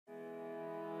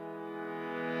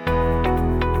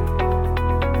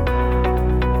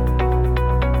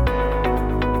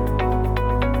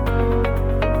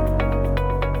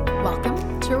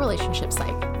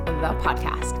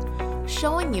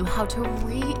showing you how to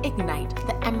reignite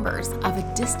the embers of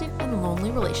a distant and lonely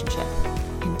relationship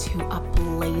into a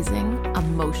blazing,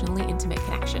 emotionally intimate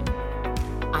connection.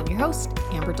 I'm your host,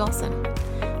 Amber Dawson.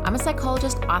 I'm a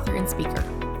psychologist, author, and speaker.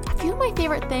 A few of my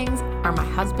favorite things are my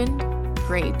husband,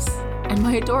 Grapes, and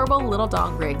my adorable little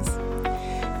dog, Riggs.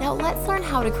 Now let's learn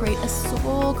how to create a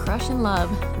soul-crushing love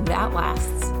that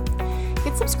lasts.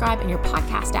 Hit subscribe in your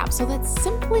podcast app so that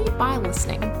simply by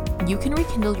listening, you can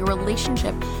rekindle your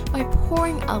relationship by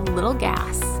pouring a little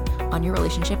gas on your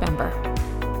relationship ember.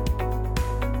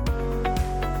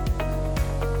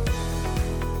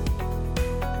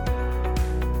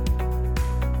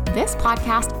 This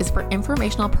podcast is for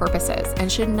informational purposes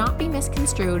and should not be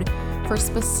misconstrued for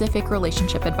specific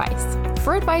relationship advice.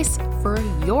 For advice for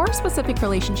your specific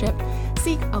relationship,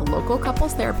 seek a local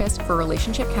couples therapist for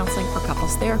relationship counseling or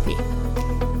couples therapy.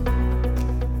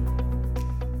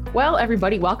 Well,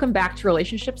 everybody, welcome back to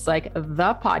Relationship Psych,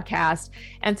 the podcast.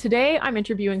 And today I'm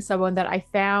interviewing someone that I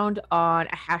found on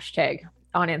a hashtag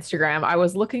on Instagram. I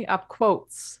was looking up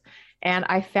quotes and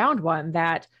I found one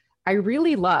that I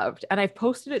really loved, and I've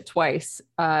posted it twice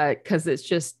because it's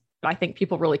just, I think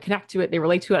people really connect to it. They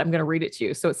relate to it. I'm going to read it to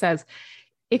you. So it says,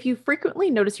 if you frequently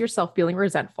notice yourself feeling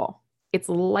resentful, it's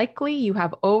likely you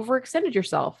have overextended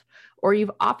yourself or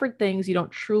you've offered things you don't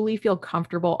truly feel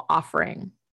comfortable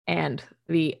offering. And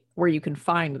where you can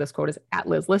find this quote is at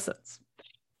Liz Listens.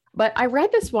 But I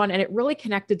read this one and it really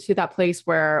connected to that place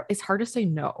where it's hard to say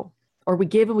no, or we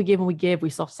give and we give and we give, we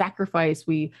self-sacrifice,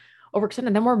 we overextend,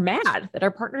 and then we're mad that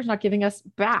our partner's not giving us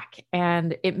back.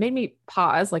 And it made me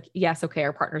pause, like, yes, okay,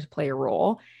 our partners play a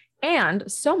role.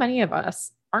 And so many of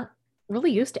us aren't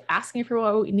really used to asking for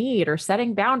what we need or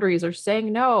setting boundaries or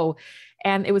saying no.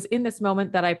 And it was in this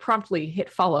moment that I promptly hit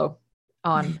follow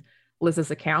on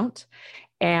Liz's account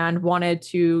and wanted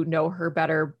to know her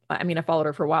better. I mean, I followed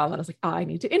her for a while and I was like, I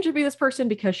need to interview this person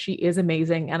because she is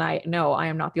amazing. And I know I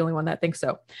am not the only one that thinks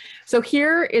so. So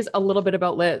here is a little bit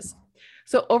about Liz.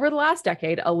 So over the last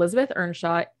decade, Elizabeth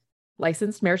Earnshaw,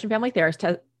 licensed marriage and family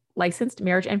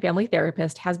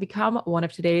therapist, has become one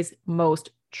of today's most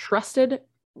trusted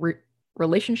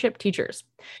relationship teachers.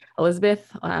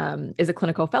 Elizabeth is a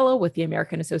clinical fellow with the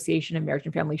American Association of Marriage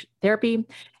and Family Therapy,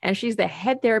 and she's the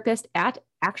head therapist at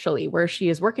Actually, where she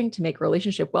is working to make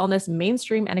relationship wellness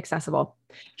mainstream and accessible.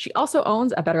 She also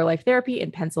owns a Better Life Therapy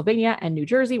in Pennsylvania and New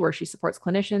Jersey, where she supports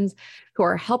clinicians who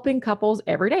are helping couples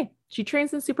every day. She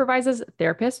trains and supervises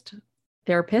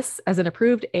therapists as an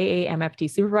approved AAMFT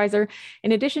supervisor.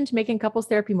 In addition to making couples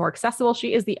therapy more accessible,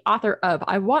 she is the author of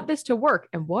I Want This to Work,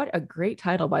 and what a great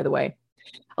title, by the way.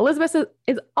 Elizabeth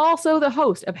is also the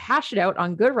host of Hash It Out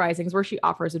on Good Risings, where she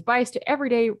offers advice to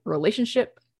everyday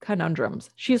relationship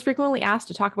conundrums. She is frequently asked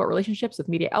to talk about relationships with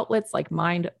media outlets like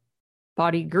Mind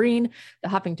Body Green, the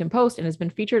Huffington Post, and has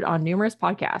been featured on numerous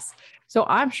podcasts. So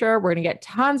I'm sure we're going to get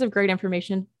tons of great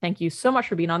information. Thank you so much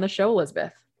for being on the show,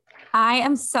 Elizabeth. I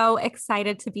am so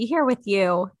excited to be here with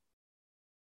you.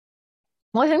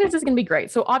 Well, I think this is going to be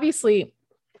great. So obviously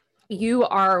you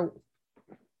are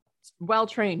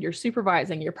well-trained, you're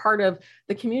supervising, you're part of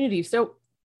the community. So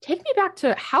take me back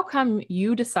to how come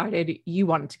you decided you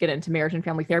wanted to get into marriage and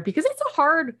family therapy? Because it's a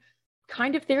hard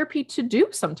kind of therapy to do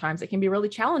sometimes. It can be really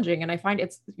challenging. And I find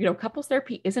it's, couples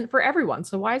therapy isn't for everyone.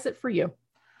 So why is it for you?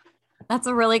 That's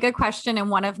a really good question and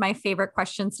one of my favorite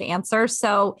questions to answer.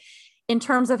 So in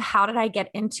terms of how did I get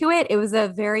into it, it was a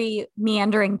very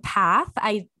meandering path.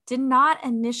 I did not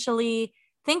initially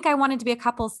think I wanted to be a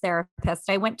couples therapist.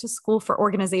 I went to school for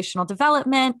organizational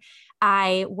development.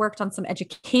 I worked on some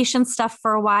education stuff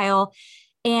for a while,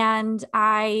 and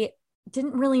I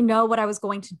didn't really know what I was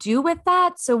going to do with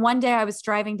that. So one day I was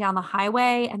driving down the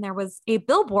highway and there was a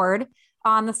billboard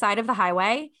on the side of the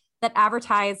highway that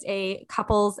advertised a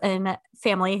couples and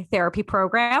family therapy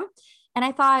program. And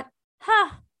I thought,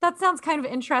 that sounds kind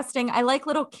of interesting. I like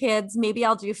little kids. Maybe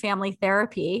I'll do family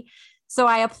therapy. So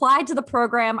I applied to the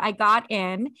program, I got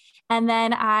in, and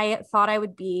then I thought I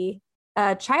would be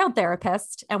a child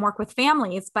therapist and work with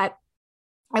families, but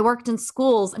I worked in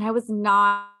schools and I was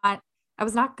not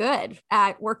good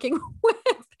at working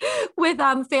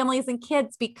with families and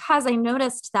kids because I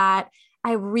noticed that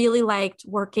I really liked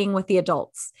working with the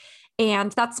adults.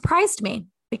 And that surprised me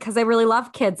because I really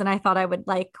love kids and I thought I would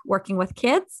like working with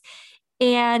kids.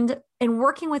 And in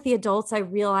working with the adults, I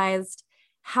realized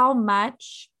how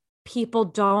much people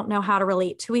don't know how to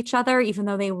relate to each other, even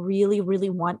though they really,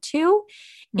 really want to.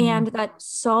 And that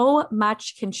so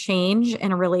much can change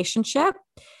in a relationship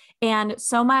and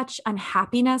so much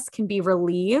unhappiness can be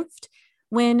relieved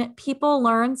when people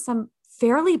learn some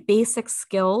fairly basic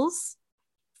skills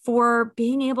for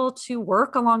being able to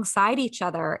work alongside each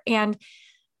other. And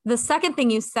The second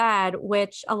thing you said,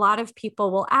 which a lot of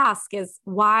people will ask, is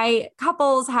why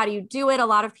couples? How do you do it? A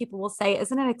lot of people will say,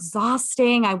 isn't it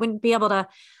exhausting? I wouldn't be able to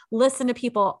listen to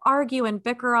people argue and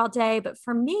bicker all day. But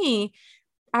for me,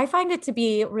 I find it to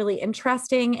be really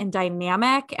interesting and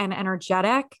dynamic and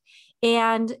energetic.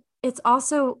 And it's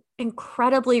also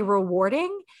incredibly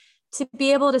rewarding to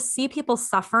be able to see people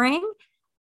suffering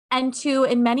and to,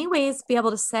 in many ways, be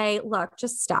able to say, look,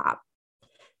 just stop.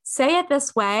 Say it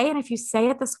this way. And if you say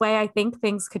it this way, I think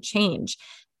things could change.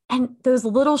 And those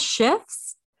little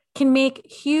shifts can make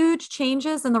huge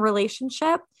changes in the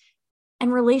relationship.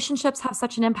 And relationships have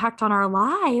such an impact on our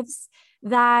lives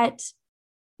that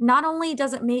not only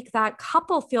does it make that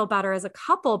couple feel better as a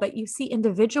couple, but you see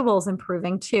individuals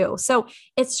improving too. So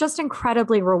it's just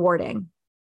incredibly rewarding.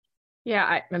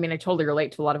 Yeah, I mean, I totally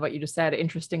relate to a lot of what you just said.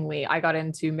 Interestingly, I got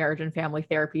into marriage and family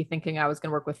therapy thinking I was going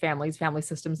to work with families, family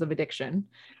systems of addiction,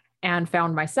 and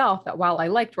found myself that while I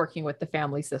liked working with the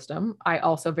family system, I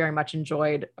also very much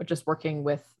enjoyed just working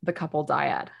with the couple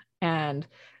dyad. And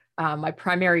my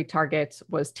primary target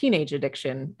was teenage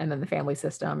addiction and then the family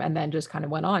system, and then just kind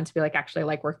of went on to be like, actually, I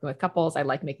like working with couples. I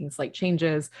like making slight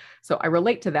changes. So I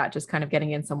relate to that, just kind of getting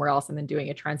in somewhere else and then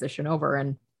doing a transition over.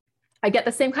 And I get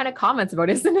the same kind of comments about,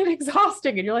 isn't it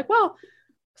exhausting? And you're like, well,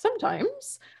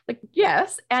 sometimes, like,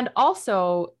 yes. And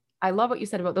also, I love what you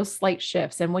said about those slight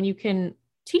shifts. And when you can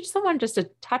teach someone just a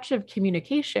touch of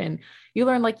communication, you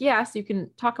learn, like, yes, you can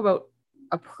talk about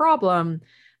a problem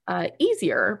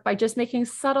easier by just making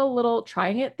subtle little,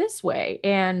 trying it this way.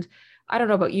 And I don't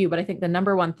know about you, but I think the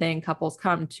number one thing couples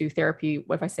come to therapy,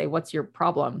 if I say, what's your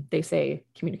problem? They say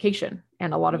communication.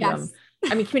 And a lot of them,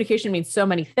 I mean, communication means so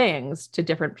many things to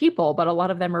different people, but a lot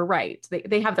of them are right.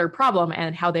 They have their problem,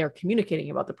 and how they are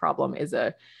communicating about the problem is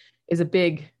a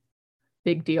big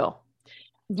deal.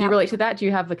 Do you relate to that? Do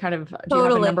you have the kind of, do you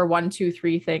have a number 1, 2,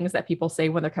 3 things that people say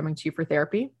when they're coming to you for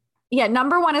therapy? Yeah.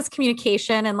 Number one is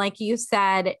communication. And like you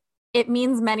said, it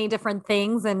means many different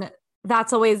things. And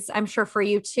that's always, I'm sure for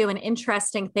you too, an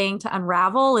interesting thing to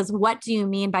unravel is, what do you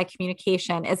mean by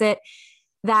communication? Is it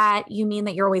that you mean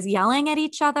that you're always yelling at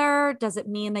each other? Does it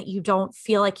mean that you don't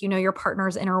feel like you know your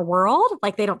partner's inner world?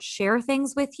 Like they don't share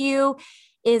things with you?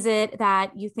 Is it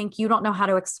that you think you don't know how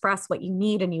to express what you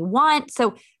need and you want?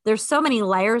 So there's so many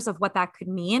layers of what that could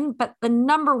mean. But the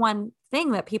number one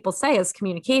thing that people say is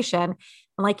communication.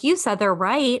 And like you said, they're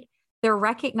right. They're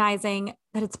recognizing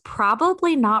that it's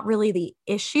probably not really the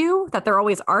issue that they're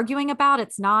always arguing about.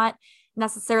 It's not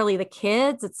necessarily the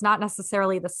kids. It's not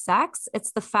necessarily the sex.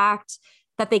 It's the fact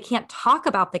that they can't talk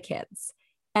about the kids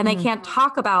and they can't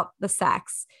talk about the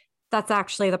sex. That's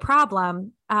actually the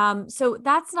problem. So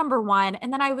that's number one.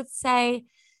 And then I would say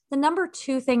the number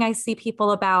 2 thing I see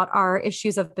people about are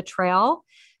issues of betrayal.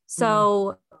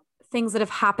 So things that have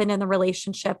happened in the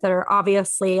relationship that are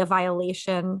obviously a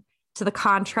violation to the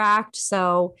contract.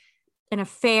 So an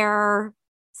affair,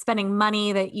 spending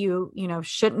money that you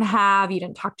shouldn't have, you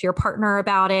didn't talk to your partner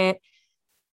about it,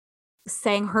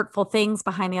 saying hurtful things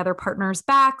behind the other partner's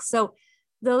back. So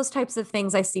those types of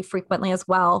things I see frequently as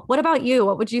well. What about you?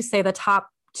 What would you say the top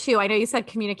 2? I know you said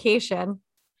communication.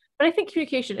 But I think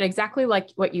communication, exactly like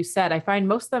what you said, I find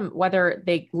most of them, whether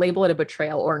they label it a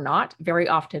betrayal or not, very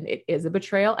often it is a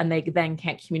betrayal, and they then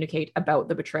can't communicate about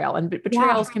the betrayal. And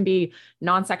betrayals can be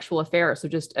non-sexual affairs. So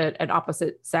just an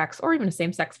opposite sex or even a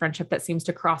same-sex friendship that seems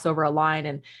to cross over a line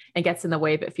and gets in the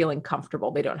way of it feeling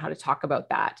comfortable. They don't know how to talk about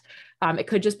that. It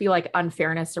could just be like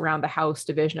unfairness around the house,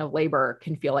 division of labor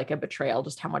can feel like a betrayal,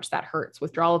 just how much that hurts.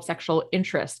 Withdrawal of sexual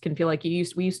interest can feel like we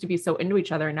used to be so into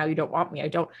each other and now you don't want me. I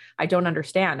don't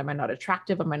understand. Am I not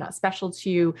attractive? Am I not special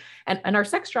to you? And our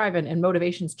sex drive and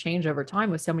motivations change over time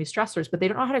with so many stressors, but they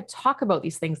don't know how to talk about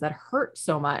these things that hurt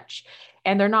so much.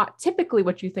 And they're not typically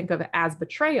what you think of as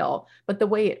betrayal, but the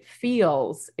way it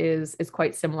feels is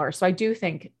quite similar. So I do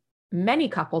think many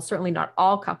couples, certainly not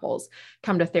all couples,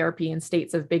 come to therapy in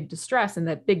states of big distress, and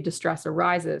that big distress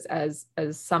arises as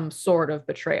some sort of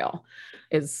betrayal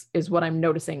is what I'm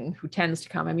noticing who tends to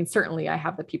come. I mean, certainly I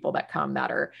have the people that come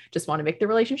that are just want to make their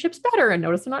relationships better and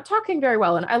notice they're not talking very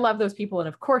well. And I love those people. And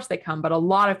of course they come, but a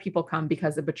lot of people come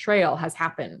because a betrayal has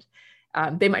happened.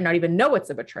 They might not even know it's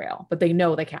a betrayal, but they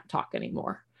know they can't talk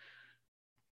anymore.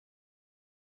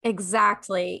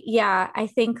 Exactly. Yeah. I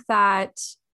think that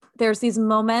there's these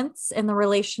moments in the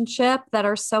relationship that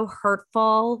are so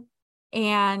hurtful,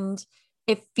 and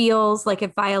it feels like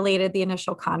it violated the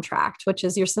initial contract, which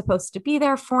is, you're supposed to be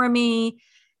there for me.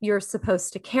 You're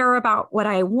supposed to care about what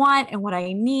I want and what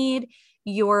I need.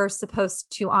 You're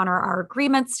supposed to honor our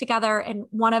agreements together. And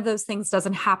one of those things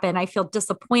doesn't happen. I feel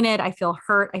disappointed. I feel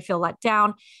hurt. I feel let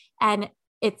down. And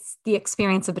it's the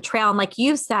experience of betrayal. And like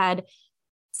you said,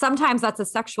 sometimes that's a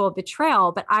sexual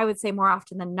betrayal, but I would say more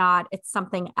often than not, it's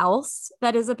something else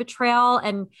that is a betrayal.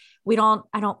 And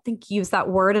I don't think use that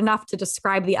word enough to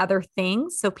describe the other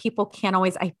things. So people can't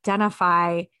always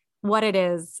identify what it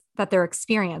is that they're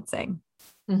experiencing.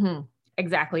 Mm-hmm.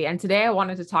 Exactly. And today I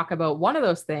wanted to talk about one of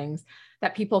those things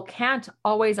that people can't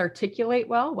always articulate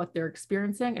well what they're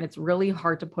experiencing. And it's really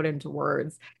hard to put into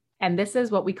words. And this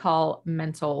is what we call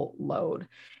mental load.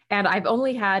 And I've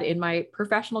only had in my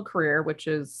professional career, which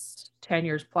is 10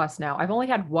 years plus now, I've only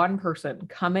had one person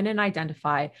come in and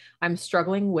identify, I'm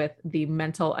struggling with the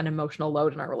mental and emotional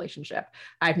load in our relationship.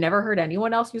 I've never heard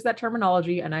anyone else use that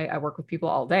terminology, and I work with people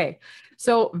all day.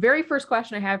 So very first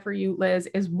question I have for you, Liz,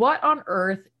 is what on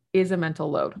earth is a mental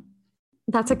load?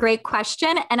 That's a great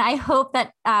question. And I hope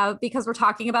that because we're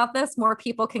talking about this, more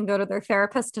people can go to their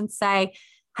therapist and say,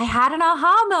 I had an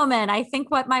aha moment. I think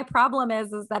what my problem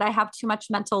is that I have too much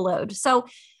mental load. So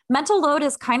mental load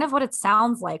is kind of what it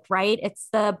sounds like, right? It's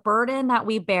the burden that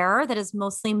we bear that is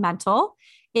mostly mental.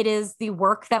 It is the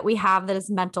work that we have that is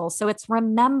mental. So it's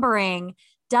remembering,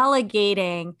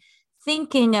 delegating,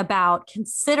 thinking about,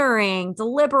 considering,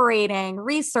 deliberating,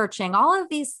 researching, all of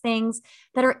these things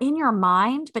that are in your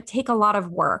mind, but take a lot of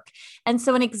work. And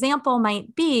so an example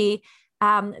might be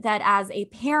that as a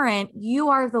parent, you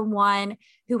are the one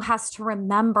who has to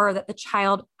remember that the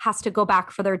child has to go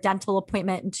back for their dental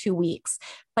appointment in 2 weeks.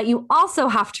 But you also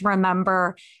have to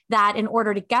remember that in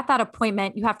order to get that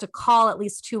appointment, you have to call at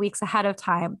least 2 weeks ahead of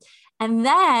time. And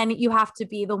then you have to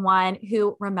be the one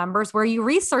who remembers where you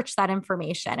research that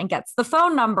information and gets the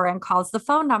phone number and calls the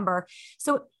phone number.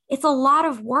 So it's a lot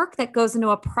of work that goes into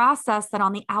a process that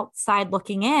on the outside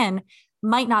looking in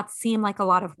might not seem like a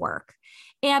lot of work.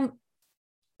 And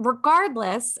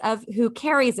regardless of who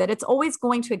carries it, it's always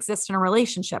going to exist in a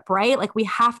relationship, right? Like we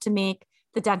have to make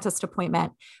the dentist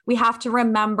appointment. We have to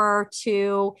remember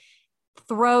to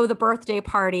throw the birthday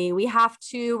party. We have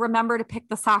to remember to pick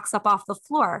the socks up off the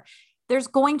floor. There's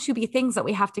going to be things that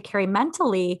we have to carry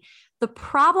mentally. The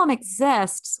problem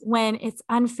exists when it's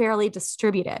unfairly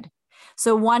distributed.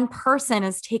 So one person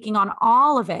is taking on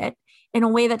all of it in a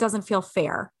way that doesn't feel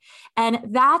fair. And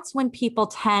that's when people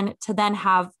tend to then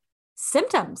have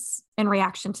symptoms in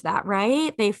reaction to that,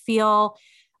 right? They feel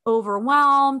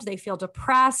overwhelmed, they feel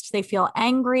depressed, they feel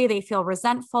angry, they feel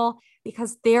resentful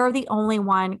because they're the only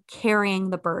one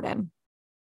carrying the burden.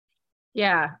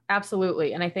 Yeah,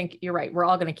 absolutely. And I think you're right. We're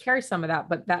all going to carry some of that,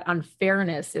 but that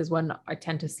unfairness is when I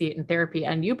tend to see it in therapy.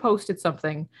 And you posted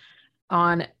something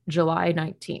on July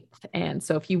 19th. And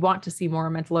so if you want to see more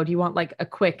mental load, you want like a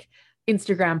quick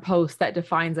Instagram post that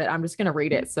defines it, I'm just going to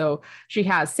read it. So she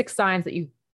has 6 signs that you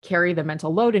carry the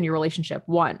mental load in your relationship.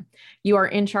 1, you are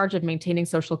in charge of maintaining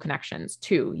social connections.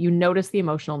 2, you notice the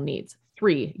emotional needs.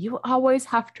 3, you always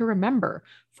have to remember.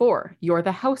 4, you're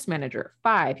the house manager.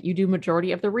 5, you do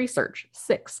majority of the research.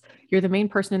 6, you're the main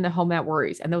person in the home that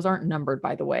worries. And those aren't numbered,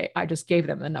 by the way. I just gave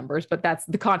them the numbers, but that's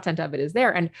the content of it is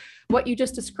there. And what you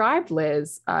just described,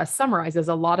 Liz, summarizes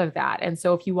a lot of that. And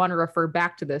so if you want to refer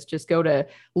back to this, just go to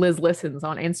Liz Listens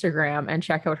on Instagram and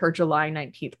check out her July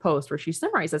 19th post where she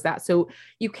summarizes that. So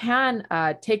you can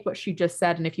take what she just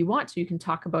said. And if you want to, you can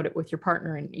talk about it with your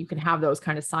partner and you can have those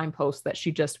kind of signposts that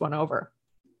she just went over.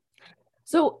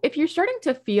 So if you're starting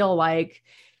to feel like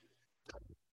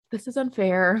this is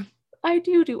unfair, I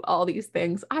do all these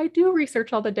things. I do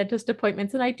research all the dentist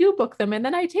appointments and I do book them and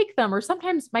then I take them, or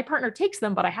sometimes my partner takes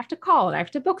them, but I have to call and I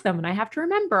have to book them and I have to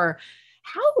remember.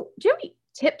 Do you have any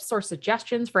tips or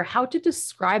suggestions for how to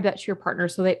describe that to your partner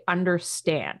so they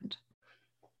understand?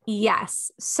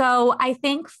 Yes. So I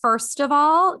think, first of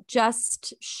all,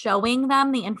 just showing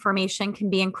them the information can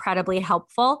be incredibly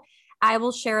helpful. I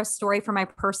will share a story from my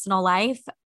personal life.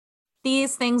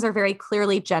 These things are very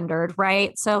clearly gendered,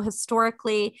 right? So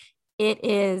historically, it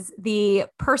is the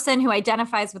person who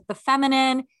identifies with the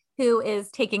feminine who is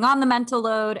taking on the mental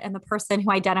load, and the person who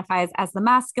identifies as the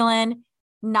masculine,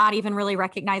 not even really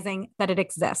recognizing that it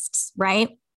exists,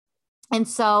 right? And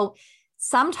so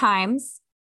sometimes,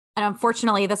 and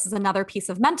unfortunately, this is another piece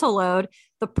of mental load,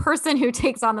 the person who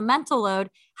takes on the mental load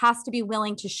has to be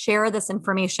willing to share this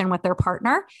information with their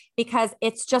partner because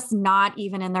it's just not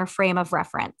even in their frame of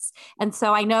reference. And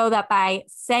so I know that by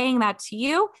saying that to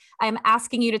you, I'm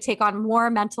asking you to take on more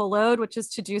mental load, which is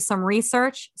to do some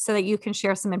research so that you can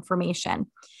share some information.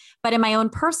 But in my own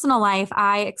personal life,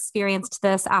 I experienced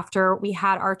this after we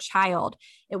had our child.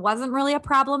 It wasn't really a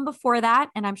problem before that,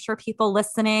 and I'm sure people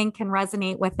listening can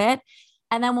resonate with it.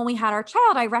 And then when we had our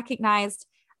child, I recognized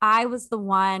I was the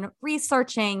one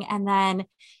researching and then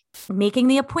making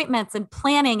the appointments and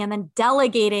planning and then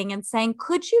delegating and saying,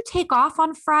 could you take off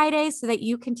on Friday so that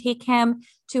you can take him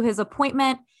to his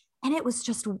appointment? And it was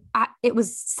just, it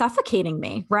was suffocating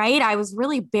me, right? I was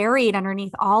really buried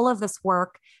underneath all of this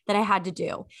work that I had to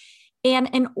do. And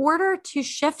in order to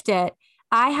shift it,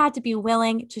 I had to be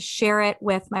willing to share it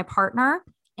with my partner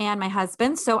and my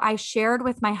husband. So I shared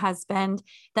with my husband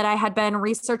that I had been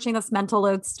researching this mental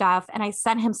load stuff, and I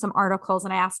sent him some articles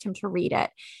and I asked him to read it.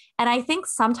 And I think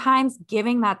sometimes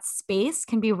giving that space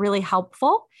can be really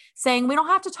helpful, saying, we don't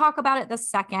have to talk about it this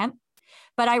second,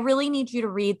 but I really need you to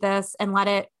read this and let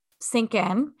it sink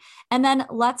in. And then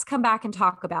let's come back and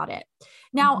talk about it.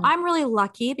 Now, I'm really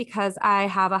lucky because I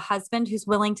have a husband who's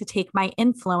willing to take my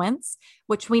influence,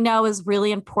 which we know is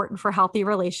really important for healthy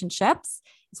relationships.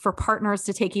 It's for partners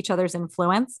to take each other's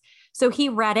influence. So he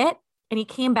read it and he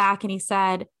came back and he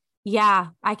said, yeah,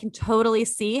 I can totally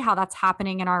see how that's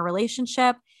happening in our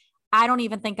relationship. I don't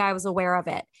even think I was aware of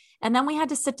it. And then we had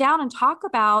to sit down and talk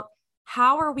about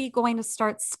how are we going to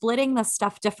start splitting this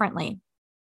stuff differently.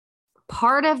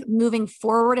 Part of moving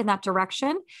forward in that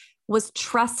direction was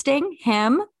trusting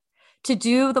him to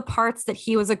do the parts that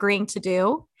he was agreeing to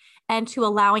do and to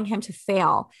allowing him to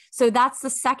fail. So that's the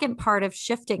second part of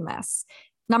shifting this.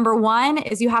 Number one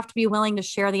is you have to be willing to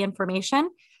share the information.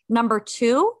 Number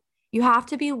two, you have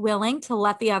to be willing to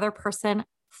let the other person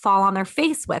fall on their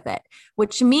face with it,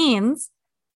 which means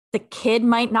the kid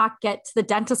might not get to the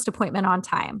dentist appointment on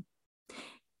time.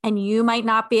 And you might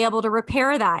not be able to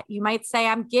repair that. You might say,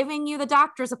 I'm giving you the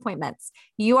doctor's appointments.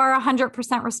 You are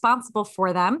 100% responsible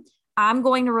for them. I'm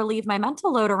going to relieve my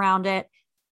mental load around it.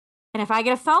 And if I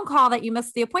get a phone call that you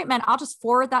missed the appointment, I'll just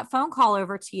forward that phone call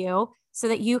over to you so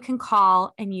that you can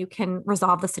call and you can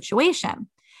resolve the situation.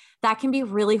 That can be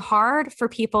really hard for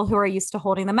people who are used to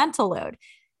holding the mental load.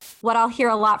 What I'll hear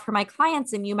a lot from my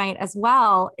clients, and you might as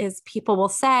well, is people will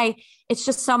say, it's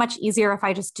just so much easier if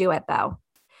I just do it though.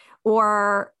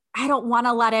 Or I don't want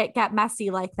to let it get messy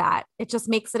like that. It just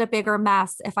makes it a bigger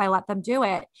mess if I let them do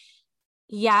it.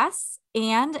 Yes.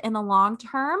 And in the long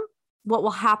term, what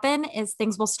will happen is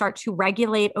things will start to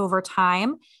regulate over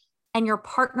time, and your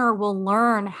partner will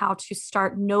learn how to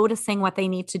start noticing what they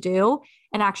need to do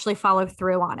and actually follow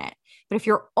through on it. But if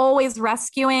you're always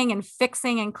rescuing and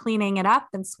fixing and cleaning it up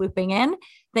and swooping in,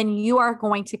 then you are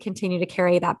going to continue to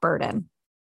carry that burden.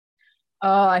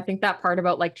 Oh, I think that part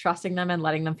about like trusting them and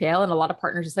letting them fail. And a lot of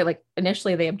partners just say like,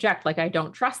 initially they object, like, I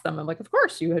don't trust them. I'm like, of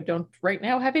course you don't right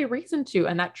now have a reason to.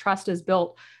 And that trust is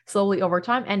built slowly over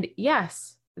time. And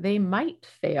yes, they might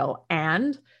fail.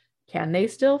 And can they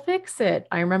still fix it?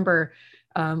 I remember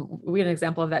we had an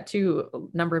example of that too.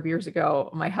 A number of years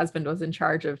ago, my husband was in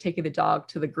charge of taking the dog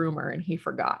to the groomer and he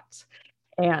forgot.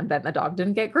 And then the dog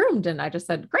didn't get groomed. And I just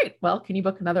said, great, well, can you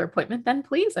book another appointment then,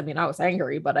 please? I mean, I was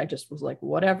angry, but I just was like,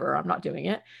 whatever, I'm not doing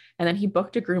it. And then he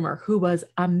booked a groomer who was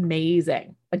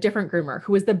amazing, a different groomer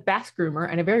who was the best groomer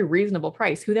and a very reasonable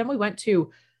price, who then we went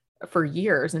to for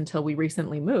years until we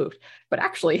recently moved. But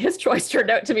actually his choice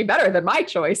turned out to be better than my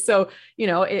choice. So,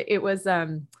 it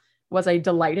was I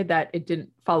delighted that it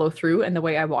didn't follow through in the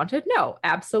way I wanted? No,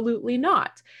 absolutely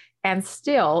not. And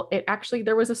still,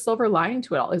 there was a silver lining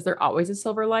to it all. Is there always a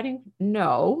silver lining?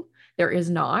 No, there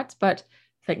is not. But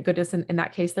thank goodness in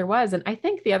that case there was. And I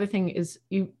think the other thing is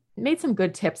you made some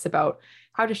good tips about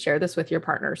how to share this with your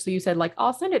partner. So you said like,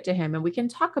 I'll send it to him and we can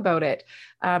talk about it.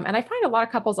 And I find a lot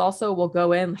of couples also will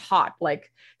go in hot,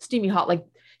 like steamy hot, like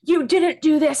you didn't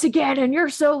do this again and you're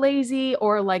so lazy,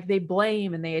 or like they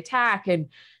blame and they attack. And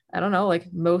I don't know,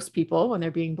 like most people, when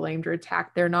they're being blamed or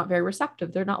attacked, they're not very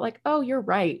receptive. They're not like, oh, you're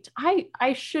right.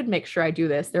 I should make sure I do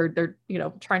this. They're,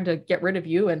 trying to get rid of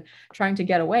you and trying to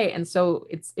get away. And so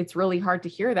it's really hard to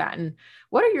hear that. And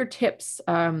what are your tips?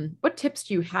 What tips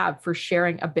do you have for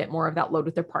sharing a bit more of that load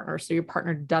with their partner so your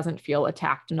partner doesn't feel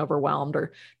attacked and overwhelmed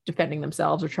or defending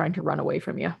themselves or trying to run away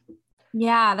from you?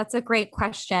 Yeah, that's a great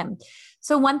question.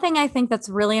 So one thing I think that's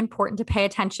really important to pay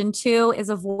attention to is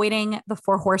avoiding the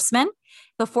 4 horsemen.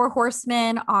 The 4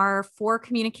 horsemen are 4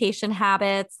 communication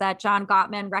habits that John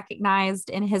Gottman recognized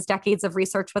in his decades of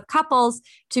research with couples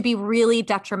to be really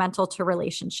detrimental to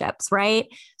relationships, right?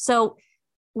 So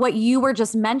what you were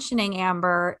just mentioning,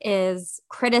 Amber, is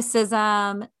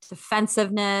criticism,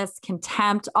 defensiveness,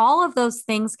 contempt. All of those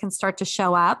things can start to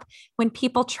show up when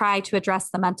people try to address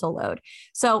the mental load.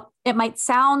 So it might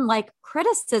sound like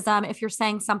criticism if you're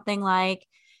saying something like,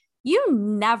 you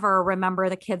never remember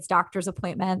the kids' doctor's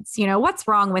appointments. What's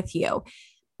wrong with you?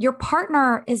 Your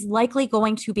partner is likely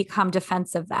going to become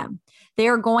defensive then. They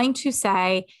are going to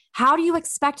say, how do you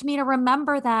expect me to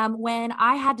remember them when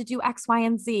I had to do X, Y,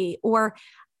 and Z? Or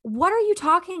what are you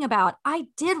talking about? I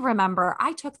did remember.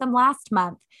 I took them last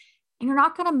month. And you're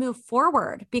not going to move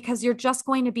forward because you're just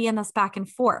going to be in this back and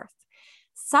forth.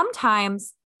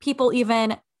 Sometimes people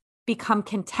even become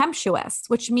contemptuous,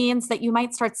 which means that you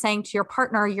might start saying to your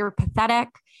partner, you're pathetic.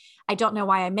 I don't know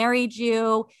why I married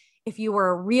you. If you were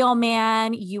a real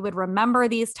man, you would remember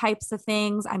these types of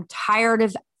things. I'm tired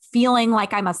of feeling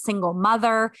like I'm a single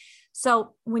mother.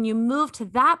 So when you move to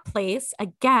that place,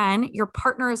 again, your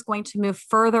partner is going to move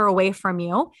further away from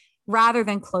you rather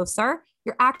than closer.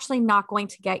 You're actually not going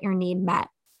to get your need met.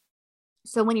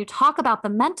 So when you talk about the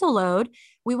mental load,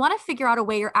 we want to figure out a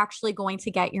way you're actually going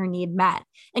to get your need met.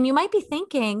 And you might be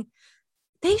thinking,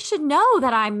 they should know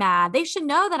that I'm mad. They should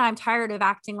know that I'm tired of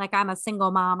acting like I'm a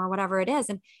single mom or whatever it is.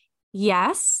 And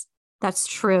yes, that's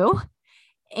true.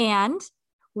 And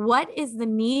what is the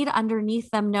need underneath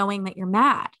them knowing that you're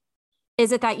mad?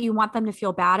 Is it that you want them to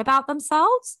feel bad about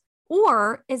themselves?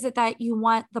 Or is it that you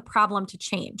want the problem to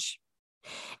change?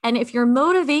 And if your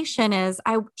motivation is,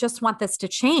 I just want this to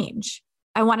change,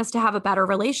 I want us to have a better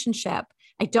relationship,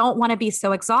 I don't want to be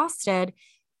so exhausted,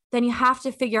 then you have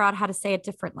to figure out how to say it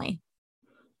differently.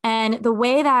 And the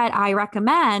way that I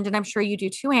recommend, and I'm sure you do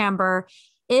too, Amber,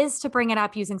 is to bring it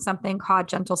up using something called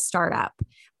gentle startup,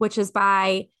 which is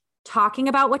by talking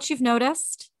about what you've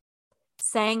noticed,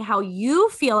 saying how you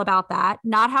feel about that,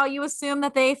 not how you assume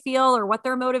that they feel or what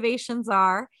their motivations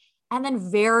are, and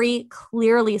then very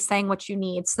clearly saying what you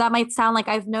need. So that might sound like,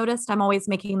 I've noticed I'm always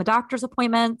making the doctor's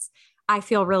appointments. I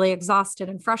feel really exhausted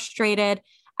and frustrated.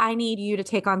 I need you to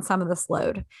take on some of this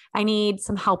load. I need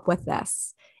some help with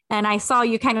this. And I saw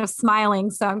you kind of smiling,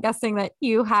 so I'm guessing that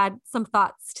you had some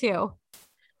thoughts too.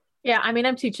 Yeah, I mean,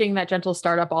 I'm teaching that gentle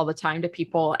startup all the time to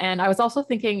people. And I was also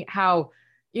thinking how,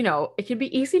 it can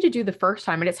be easy to do the first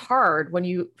time. And it's hard when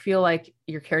you feel like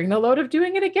you're carrying the load of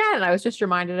doing it again. And I was just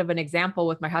reminded of an example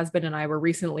with my husband and I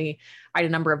I had a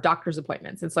number of doctor's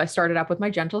appointments. And so I started up with my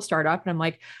gentle startup and I'm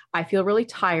like, I feel really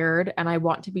tired and I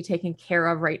want to be taken care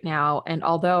of right now. And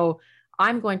although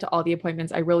I'm going to all the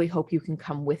appointments, I really hope you can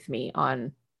come with me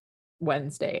on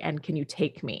Wednesday. And can you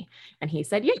take me? And he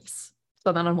said, yes.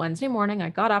 So then on Wednesday morning, I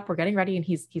got up, we're getting ready and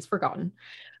he's forgotten.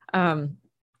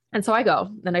 And so I go,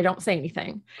 then I don't say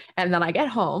anything. And then I get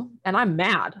home and I'm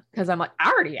mad because I'm like, I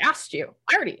already asked you.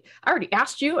 I already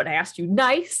asked you and I asked you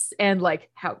nice. And like,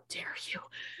 how dare you?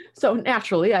 So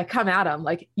naturally I come at him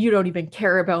like, you don't even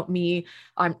care about me.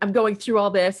 I'm going through all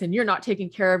this and you're not taking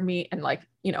care of me. And like,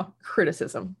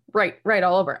 criticism, right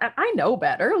all over. And I know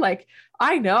better. Like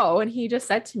I know. And he just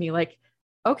said to me like,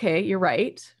 okay, you're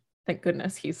right. Thank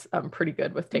goodness he's pretty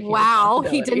good with taking. Wow,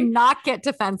 he did not get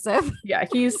defensive. Yeah,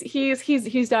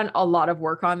 he's done a lot of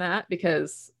work on that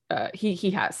because he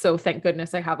has. So thank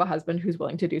goodness I have a husband who's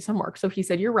willing to do some work. So he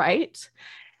said, you're right.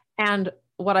 And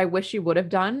what I wish you would have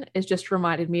done is just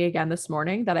reminded me again this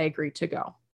morning that I agreed to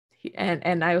go.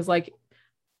 And I was like,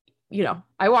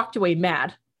 I walked away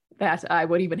mad that I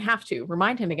would even have to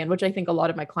remind him again, which I think a lot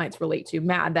of my clients relate to,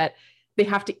 mad that they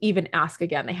have to even ask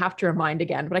again. They have to remind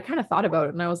again. But I kind of thought about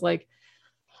it and I was like,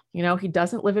 he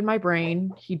doesn't live in my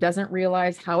brain. He doesn't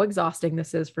realize how exhausting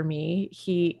this is for me.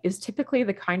 He is typically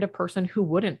the kind of person who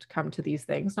wouldn't come to these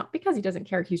things, not because he doesn't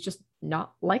care. He's just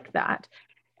not like that.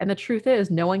 And the truth is,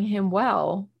 knowing him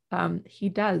well, he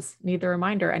does need the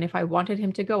reminder. And if I wanted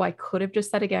him to go, I could have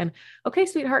just said again, okay,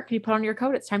 sweetheart, can you put on your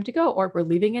coat? It's time to go. Or we're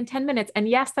leaving in 10 minutes. And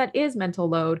yes, that is mental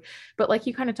load. But like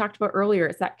you kind of talked about earlier,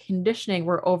 it's that conditioning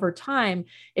where over time,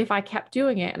 if I kept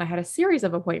doing it and I had a series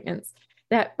of appointments,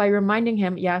 that by reminding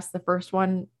him, yes, the first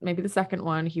one, maybe the second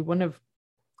one, he wouldn't have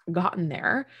gotten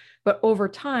there, but over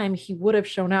time he would have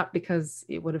shown up because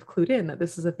it would have clued in that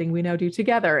this is a thing we now do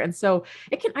together. And so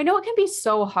I know it can be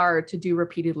so hard to do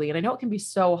repeatedly. And I know it can be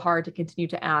so hard to continue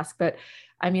to ask, but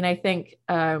I mean, I think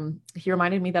he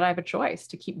reminded me that I have a choice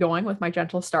to keep going with my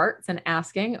gentle starts and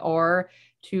asking, or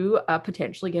to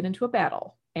potentially get into a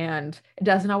battle. And it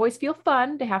doesn't always feel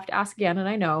fun to have to ask again. And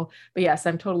I know, but yes,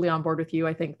 I'm totally on board with you.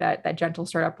 I think that gentle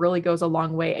startup really goes a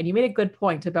long way. And you made a good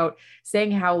point about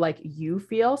saying how like you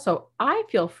feel. So I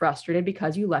feel frustrated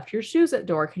because you left your shoes at the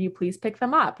door. Can you please pick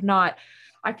them up? Not,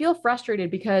 I feel frustrated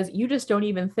because you just don't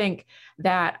even think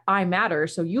that I matter.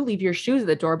 So you leave your shoes at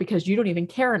the door because you don't even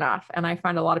care enough. And I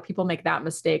find a lot of people make that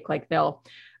mistake. Like they'll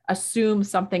assume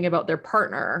something about their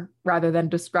partner rather than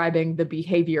describing the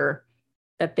behavior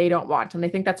that they don't want. And I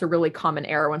think that's a really common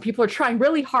error when people are trying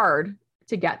really hard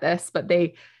to get this, but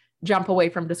they jump away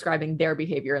from describing their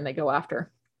behavior and they go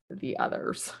after the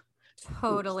others.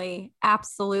 Totally.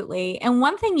 Absolutely. And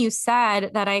one thing you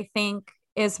said that I think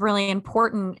is really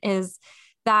important is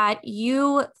that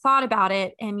you thought about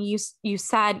it and you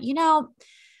said,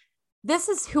 this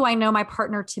is who I know my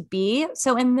partner to be.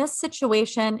 So in this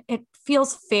situation, it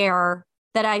feels fair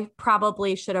that I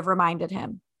probably should have reminded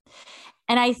him.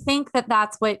 And I think that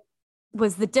that's what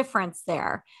was the difference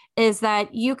there, is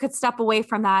that you could step away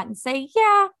from that and say,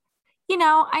 yeah,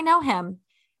 I know him.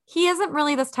 He isn't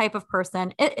really this type of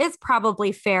person. It is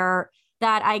probably fair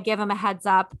that I give him a heads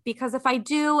up, because if I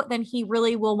do, then he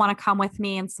really will want to come with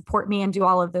me and support me and do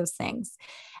all of those things.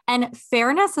 And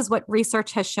fairness is what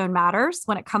research has shown matters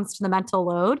when it comes to the mental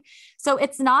load. So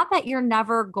it's not that you're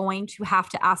never going to have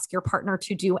to ask your partner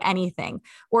to do anything,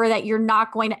 or that you're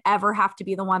not going to ever have to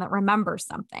be the one that remembers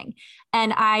something.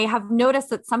 And I have noticed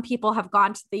that some people have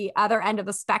gone to the other end of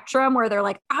the spectrum where they're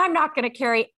like, I'm not going to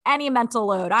carry any mental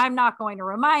load. I'm not going to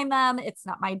remind them. It's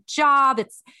not my job.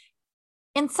 It's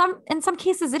in some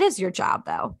cases, it is your job,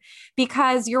 though,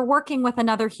 because you're working with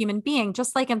another human being.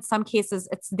 Just like in some cases,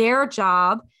 it's their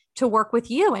job to work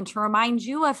with you and to remind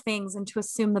you of things and to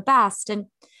assume the best. And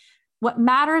what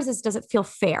matters is, does it feel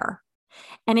fair?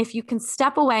 And if you can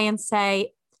step away and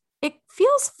say, it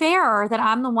feels fair that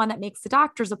I'm the one that makes the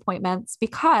doctor's appointments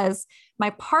because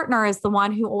my partner is the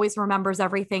one who always remembers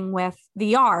everything with the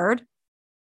yard,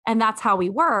 and that's how we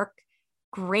work.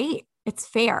 Great. It's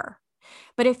fair.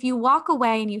 But if you walk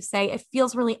away and you say, it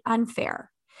feels really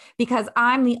unfair because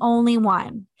I'm the only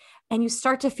one, and you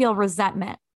start to feel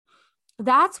resentment,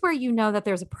 that's where you know that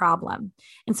there's a problem.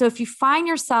 And so if you find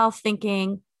yourself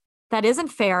thinking, that isn't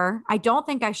fair, I don't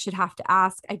think I should have to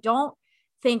ask, I don't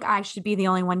think I should be the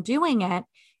only one doing it,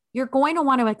 you're going to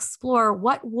want to explore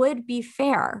what would be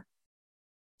fair.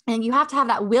 And you have to have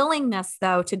that willingness,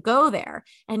 though, to go there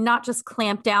and not just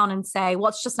clamp down and say, well,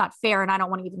 it's just not fair and I don't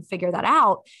want to even figure that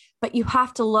out. But you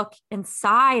have to look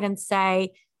inside and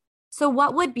say, so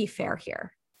what would be fair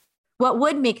here? What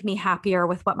would make me happier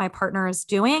with what my partner is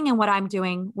doing and what I'm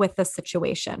doing with the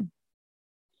situation?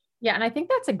 Yeah. And I think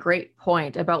that's a great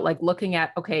point about like looking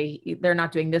at, okay, they're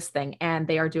not doing this thing and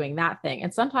they are doing that thing.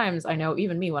 And sometimes I know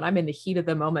even me, when I'm in the heat of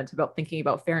the moment about thinking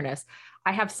about fairness,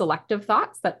 I have selective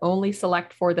thoughts that only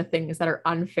select for the things that are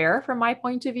unfair from my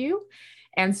point of view.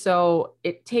 And so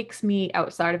it takes me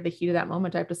outside of the heat of that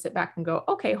moment. I have to sit back and go,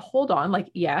 okay, hold on. Like,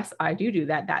 yes, I do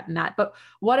that, and that, but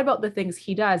what about the things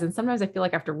he does? And sometimes I feel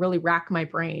like I have to really rack my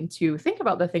brain to think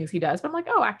about the things he does. But I'm like,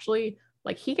 oh, actually,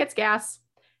 like he gets gas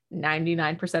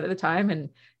 99% of the time, and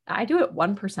I do it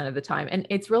 1% of the time. And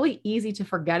it's really easy to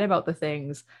forget about the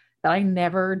things that I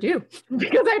never do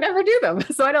because I never do them.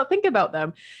 So I don't think about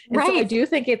them. And right. So I do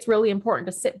think it's really important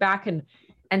to sit back and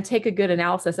take a good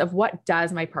analysis of what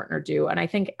does my partner do. And I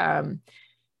think,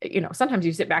 sometimes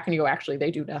you sit back and you go, actually, they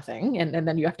do nothing. And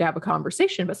then you have to have a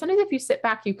conversation. But sometimes if you sit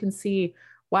back, you can see,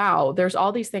 wow, there's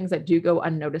all these things that do go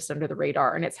unnoticed under the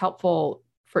radar. And it's helpful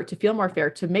for it to feel more fair,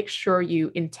 to make sure you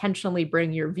intentionally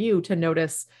bring your view to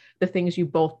notice the things you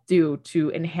both do to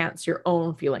enhance your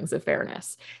own feelings of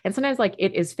fairness. And sometimes like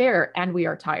it is fair and we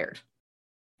are tired.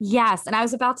 Yes. And I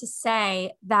was about to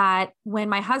say that when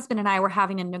my husband and I were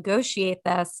having to negotiate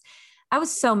this, I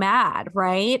was so mad,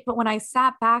 right? But when I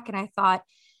sat back and I thought,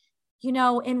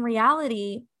 in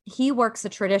reality, he works a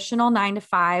traditional 9 to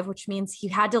 5, which means he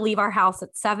had to leave our house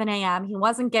at 7 a.m. He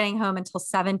wasn't getting home until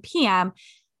 7 p.m.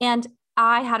 And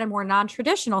I had a more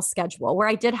non-traditional schedule where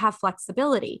I did have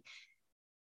flexibility.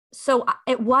 So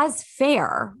it was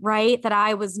fair, right? That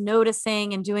I was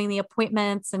noticing and doing the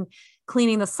appointments and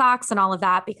cleaning the socks and all of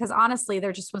that, because honestly,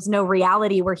 there just was no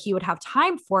reality where he would have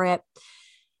time for it.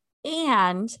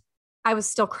 And I was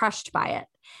still crushed by it.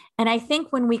 And I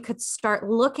think when we could start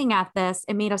looking at this,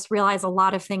 it made us realize a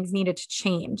lot of things needed to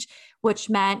change, which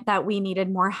meant that we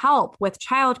needed more help with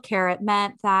childcare. It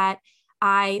meant that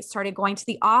I started going to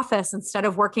the office instead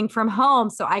of working from home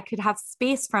so I could have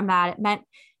space from that. It meant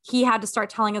he had to start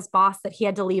telling his boss that he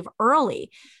had to leave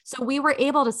early. So we were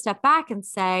able to step back and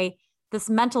say, this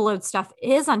mental load stuff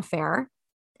is unfair.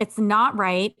 It's not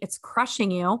right. It's crushing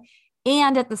you.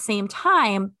 And at the same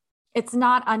time, it's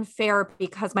not unfair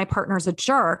because my partner's a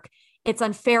jerk. It's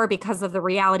unfair because of the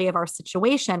reality of our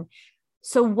situation.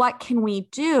 So what can we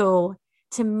do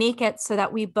to make it so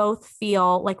that we both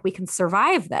feel like we can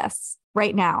survive this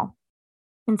right now?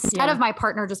 Instead of my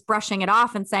partner just brushing it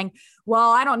off and saying,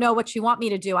 well, I don't know what you want me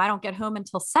to do. I don't get home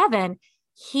until 7.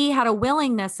 He had a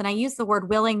willingness, and I use the word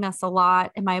willingness a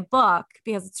lot in my book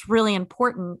because it's really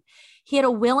important. He had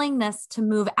a willingness to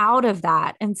move out of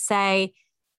that and say,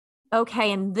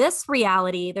 okay, in this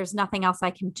reality, there's nothing else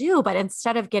I can do. But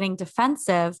instead of getting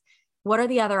defensive, what are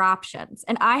the other options?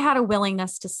 And I had a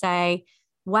willingness to say,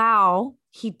 wow,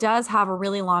 he does have a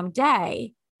really long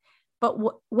day. But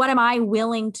what am I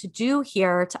willing to do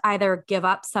here to either give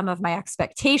up some of my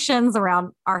expectations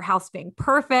around our house being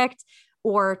perfect,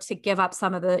 or to give up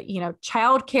some of the,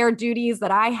 childcare duties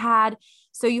that I had?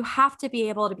 So you have to be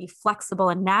able to be flexible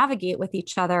and navigate with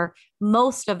each other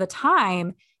most of the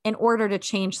time in order to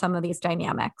change some of these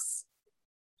dynamics.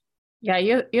 Yeah,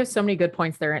 you have so many good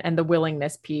points there, and the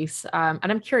willingness piece. And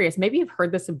I'm curious, maybe you've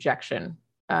heard this objection,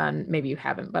 and maybe you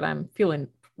haven't, but I'm feeling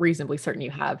reasonably certain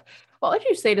you have. What would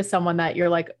you say to someone that you're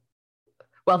like,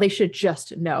 well, they should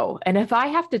just know? And if I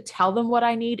have to tell them what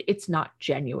I need, it's not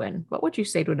genuine. What would you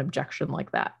say to an objection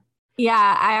like that?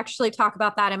 Yeah, I actually talk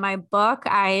about that in my book.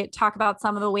 I talk about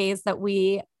some of the ways that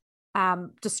we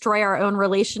destroy our own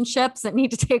relationships that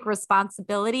need to take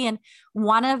responsibility. And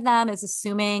one of them is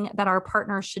assuming that our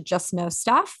partner should just know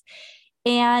stuff.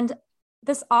 And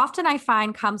this often I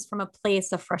find comes from a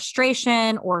place of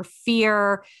frustration or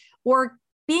fear or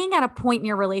being at a point in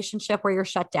your relationship where you're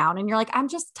shut down and you're like, I'm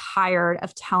just tired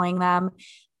of telling them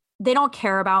they don't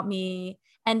care about me.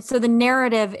 And so the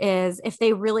narrative is if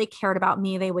they really cared about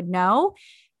me, they would know.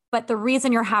 But the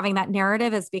reason you're having that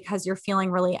narrative is because you're feeling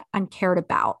really uncared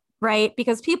about, right?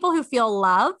 Because people who feel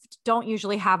loved don't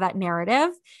usually have that narrative.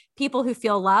 People who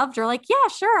feel loved are like, yeah,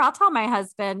 sure, I'll tell my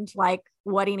husband like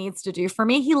what he needs to do for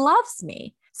me. He loves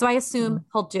me. So I assume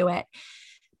he'll do it.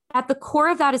 At the core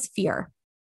of that is fear.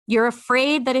 You're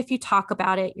afraid that if you talk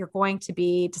about it, you're going to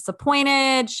be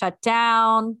disappointed, shut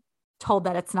down, told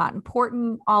that it's not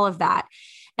important, all of that.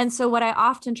 And so what I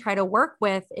often try to work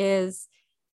with is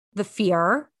the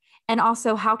fear and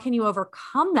also how can you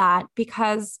overcome that?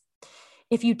 Because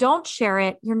if you don't share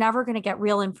it, you're never going to get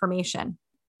real information.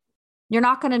 You're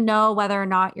not going to know whether or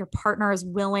not your partner is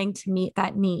willing to meet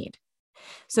that need.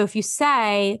 So if you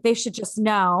say they should just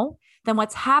know, then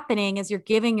what's happening is you're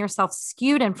giving yourself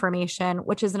skewed information,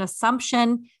 which is an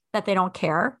assumption that they don't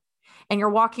care. And you're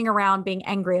walking around being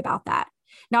angry about that.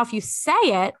 Now, if you say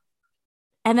it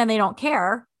and then they don't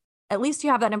care, at least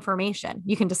you have that information.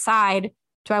 You can decide,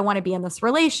 do I want to be in this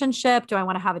relationship? Do I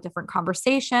want to have a different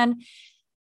conversation?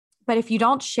 But if you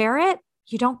don't share it,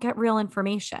 you don't get real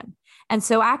information. And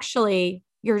so actually,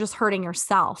 you're just hurting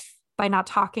yourself by not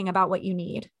talking about what you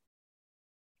need.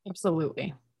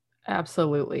 Absolutely.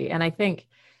 Absolutely. And I think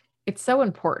it's so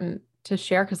important to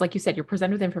share because, like you said, you're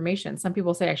presented with information. Some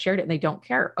people say, I shared it and they don't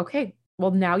care. Okay.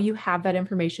 Well, now you have that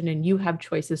information and you have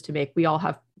choices to make. We all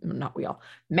have, not we all,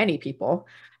 many people,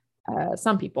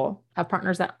 some people have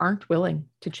partners that aren't willing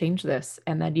to change this.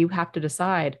 And then you have to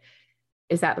decide,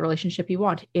 is that the relationship you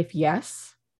want? If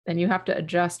yes, then you have to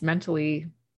adjust mentally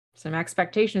some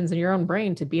expectations in your own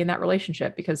brain to be in that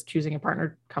relationship because choosing a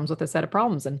partner comes with a set of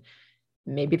problems. And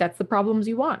maybe that's the problems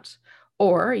you want.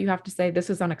 Or you have to say, this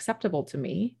is unacceptable to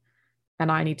me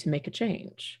and I need to make a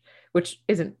change, which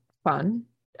isn't fun.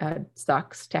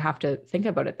 Sucks to have to think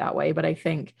about it that way. But I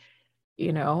think,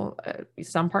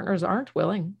 some partners aren't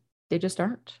willing. They just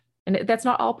aren't. And that's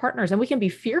not all partners. And we can be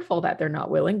fearful that they're not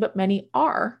willing, but many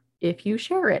are if you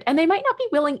share it. And they might not be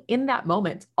willing in that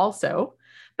moment also,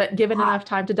 but given enough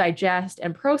time to digest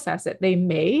and process it, they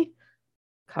may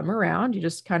come around. You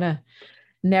just kind of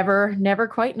never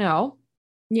quite know.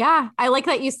 Yeah. I like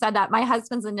that you said that. My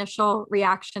husband's initial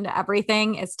reaction to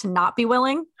everything is to not be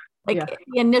willing. The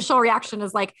initial reaction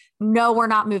is like, no, we're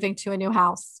not moving to a new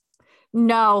house.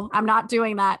 No, I'm not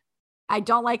doing that. I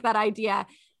don't like that idea.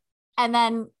 And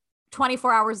then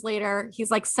 24 hours later, he's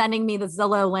like sending me the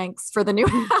Zillow links for the new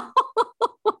house.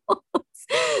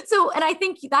 So, and I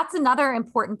think that's another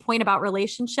important point about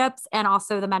relationships and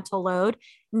also the mental load.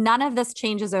 None of this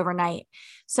changes overnight.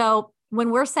 So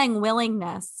when we're saying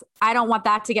willingness, I don't want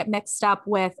that to get mixed up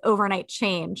with overnight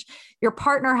change. Your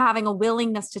partner having a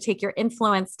willingness to take your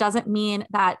influence doesn't mean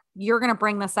that you're going to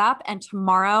bring this up and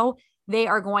tomorrow they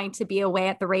are going to be away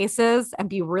at the races and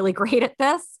be really great at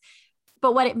this.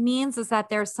 But what it means is that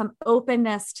there's some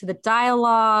openness to the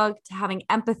dialogue, to having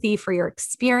empathy for your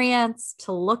experience,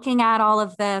 to looking at all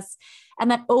of this, and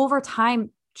that over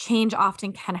time, change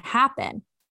often can happen.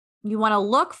 You want to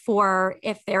look for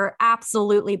if they're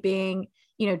absolutely being,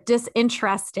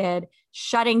 disinterested,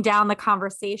 shutting down the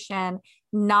conversation,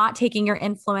 not taking your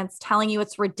influence, telling you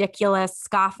it's ridiculous,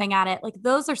 scoffing at it. Like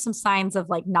those are some signs of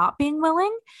like not being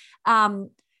willing.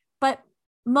 But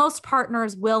most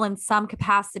partners will in some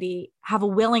capacity have a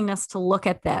willingness to look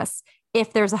at this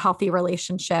if there's a healthy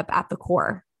relationship at the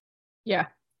core. Yeah,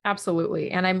 absolutely.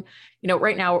 And I'm,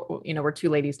 right now, we're two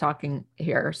ladies talking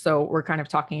here. So we're kind of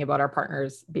talking about our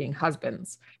partners being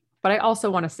husbands. But I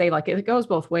also want to say, like, it goes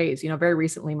both ways. Very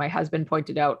recently, my husband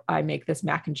pointed out I make this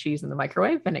mac and cheese in the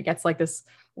microwave and it gets like this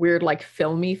weird, like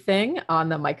filmy thing on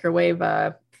the microwave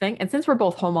thing. And since we're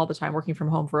both home all the time, working from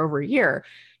home for over a year,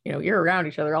 you're around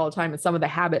each other all the time. And some of the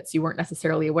habits you weren't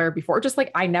necessarily aware of before, just like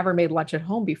I never made lunch at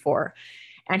home before.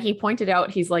 And he pointed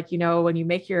out, he's like, when you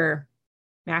make your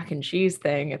mac and cheese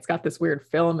thing, it's got this weird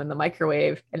film in the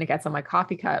microwave and it gets on my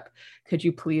coffee cup. Could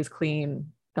you please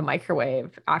clean the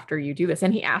microwave after you do this?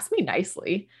 And he asked me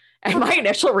nicely. And my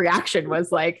initial reaction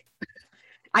was like,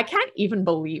 I can't even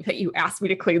believe that you asked me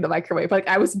to clean the microwave. Like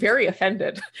I was very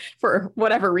offended for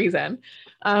whatever reason.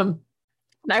 And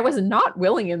I was not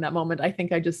willing in that moment. I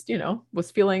think I just, was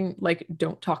feeling like,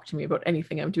 don't talk to me about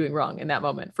anything I'm doing wrong in that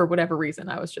moment for whatever reason.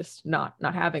 I was just not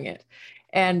having it.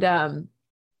 And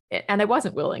I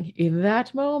wasn't willing in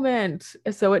that moment.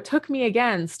 So it took me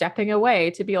again, stepping away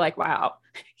to be like, wow,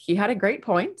 he had a great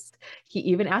point. He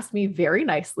even asked me very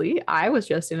nicely. I was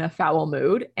just in a foul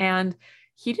mood and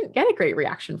he didn't get a great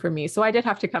reaction from me. So I did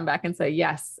have to come back and say,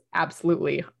 yes,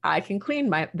 absolutely. I can clean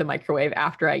the microwave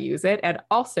after I use it. And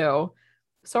also,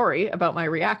 sorry about my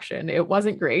reaction. It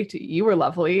wasn't great. You were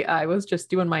lovely. I was just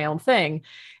doing my own thing.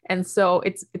 And so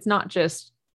it's not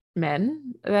just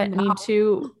men that need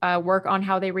to work on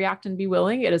how they react and be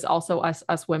willing. It is also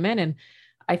us women. And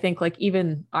I think like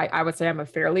even I would say I'm a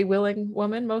fairly willing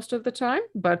woman most of the time,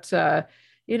 but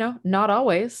not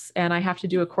always. And I have to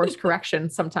do a course correction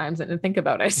sometimes and think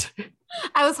about it.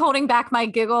 I was holding back my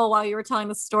giggle while you were telling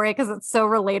the story because it's so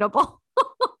relatable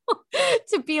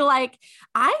to be like,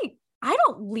 I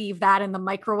don't leave that in the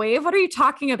microwave. What are you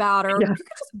talking about? Or you could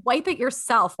just wipe it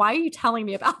yourself. Why are you telling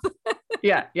me about this?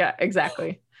 Yeah,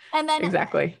 exactly. And then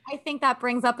exactly. I think that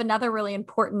brings up another really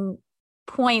important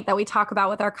point that we talk about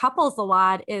with our couples a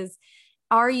lot is,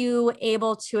 are you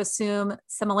able to assume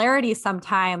similarities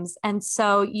sometimes? And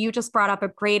so you just brought up a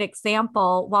great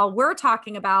example while we're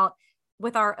talking about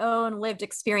with our own lived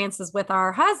experiences with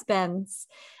our husbands.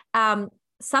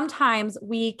 Sometimes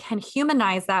we can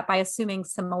humanize that by assuming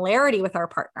similarity with our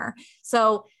partner.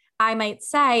 So I might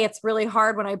say it's really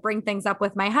hard when I bring things up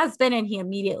with my husband and he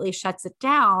immediately shuts it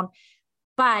down.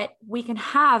 But we can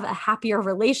have a happier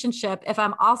relationship if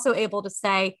I'm also able to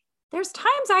say, there's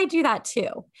times I do that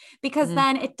too, because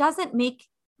then it doesn't make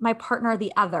my partner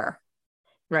the other.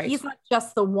 Right. He's not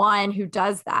just the one who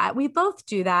does that. We both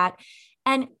do that.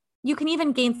 And you can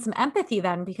even gain some empathy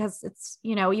then, because it's,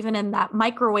 even in that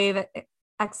microwave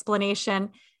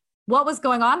explanation, what was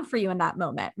going on for you in that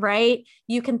moment, right?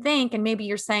 You can think, and maybe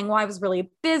you're saying, well, I was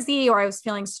really busy, or I was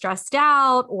feeling stressed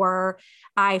out, or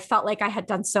I felt like I had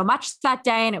done so much that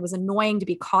day and it was annoying to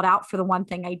be called out for the one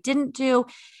thing I didn't do.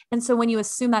 And so when you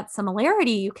assume that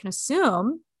similarity, you can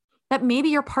assume that maybe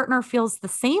your partner feels the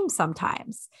same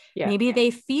sometimes. Yeah. Maybe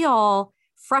they feel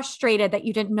frustrated that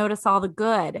you didn't notice all the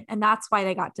good, and that's why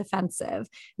they got defensive.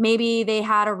 Maybe they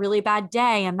had a really bad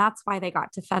day and that's why they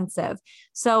got defensive.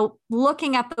 So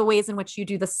looking at the ways in which you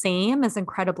do the same is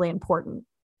incredibly important.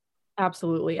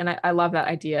 Absolutely. And I love that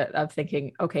idea of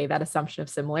thinking, okay, that assumption of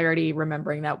similarity,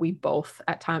 remembering that we both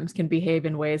at times can behave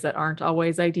in ways that aren't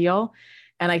always ideal.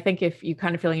 And I think if you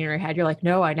kind of feeling in your head, you're like,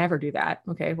 no, I never do that.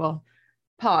 Okay, well,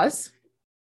 pause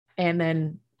and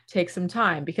then take some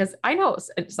time, because I know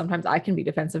sometimes I can be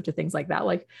defensive to things like that.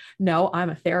 Like, no, I'm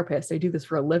a therapist. I do this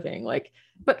for a living.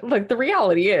 But the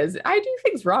reality is I do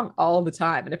things wrong all the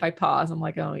time. And if I pause, I'm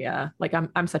like, oh yeah, like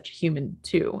I'm such a human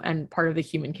too. And part of the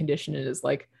human condition is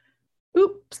like,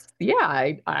 oops,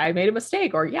 yeah, I made a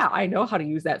mistake, or yeah, I know how to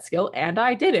use that skill and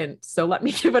I didn't. So let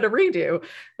me give it a redo.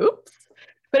 Oops.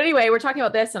 But anyway, we're talking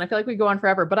about this and I feel like we go on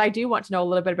forever, but I do want to know a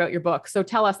little bit about your book. So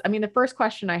tell us, the first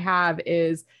question I have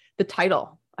is the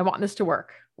title. I want this to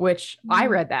work, which I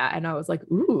read that and I was like,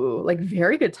 ooh, like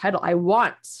very good title. I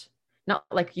want, not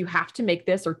like you have to make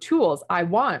this or tools. I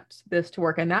want this to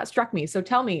work. And that struck me. So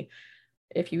tell me,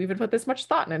 if you even put this much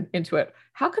thought into it,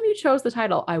 how come you chose the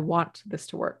title, I Want This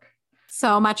to Work?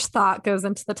 So much thought goes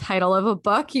into the title of a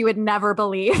book you would never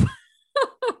believe.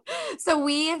 So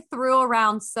we threw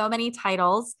around so many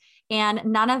titles and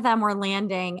none of them were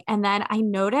landing. And then I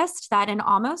noticed that in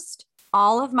almost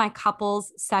all of my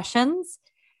couples sessions,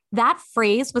 that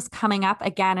phrase was coming up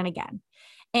again and again.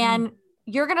 And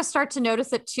you're going to start to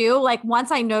notice it too. Like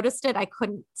once I noticed it, I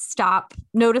couldn't stop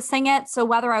noticing it. So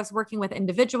whether I was working with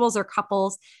individuals or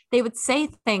couples, they would say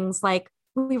things like,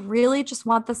 we really just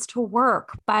want this to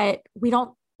work, but we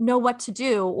don't know what to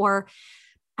do. Or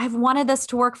I've wanted this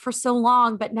to work for so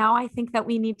long, but now I think that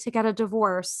we need to get a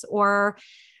divorce. Or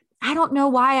I don't know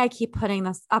why I keep putting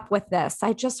this up with this.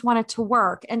 I just want it to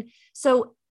work. And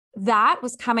so that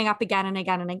was coming up again and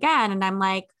again and again. And I'm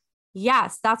like,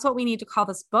 yes, that's what we need to call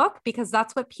this book, because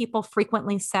that's what people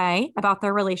frequently say about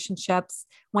their relationships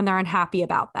when they're unhappy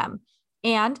about them.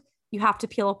 And you have to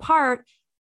peel apart.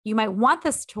 You might want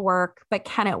this to work, but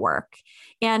can it work?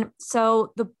 And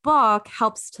so the book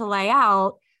helps to lay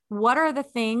out what are the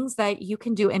things that you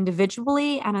can do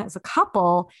individually and as a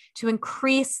couple to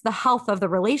increase the health of the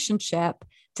relationship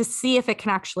to see if it can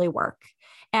actually work.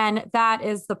 And that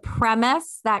is the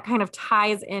premise that kind of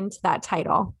ties into that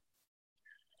title.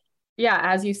 Yeah,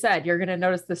 as you said, you're going to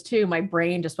notice this too. My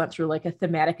brain just went through like a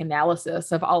thematic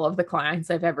analysis of all of the clients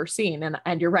I've ever seen.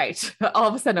 And you're right. All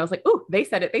of a sudden I was like, oh, they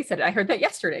said it. They said it. I heard that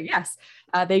yesterday. Yes.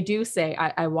 They do say,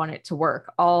 I want it to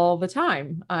work all the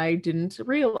time. I didn't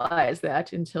realize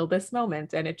that until this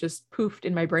moment. And it just poofed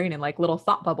in my brain in like little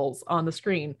thought bubbles on the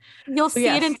screen. You'll So see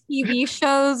it in yes, TV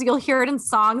shows. You'll hear it in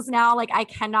songs now. Like I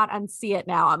cannot unsee it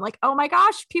now. I'm like, oh my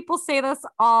gosh, people say this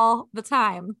all the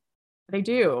time. they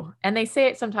do. And they say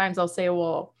it sometimes. I'll say,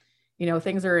 well,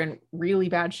 things are in really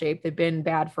bad shape. They've been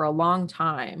bad for a long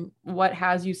time. What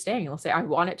has you staying? They'll say, I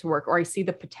want it to work, or I see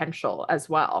the potential as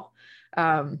well.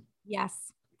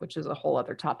 Yes. Which is a whole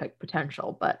other topic,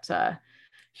 potential. But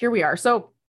here we are.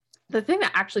 So the thing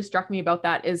that actually struck me about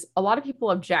that is a lot of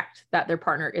people object that their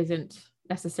partner isn't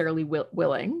necessarily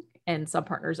willing, and some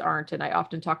partners aren't. And I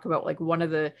often talk about like one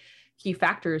of the key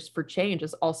factors for change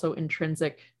is also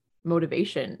intrinsic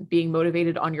motivation, being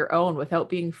motivated on your own without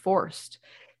being forced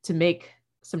to make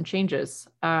some changes.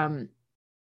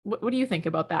 What do you think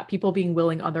about that? People being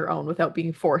willing on their own without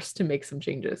being forced to make some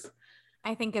changes.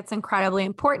 I think it's incredibly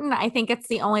important. I think it's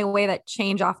the only way that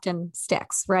change often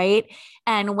sticks, right?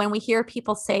 And when we hear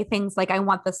people say things like, I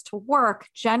want this to work,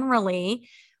 generally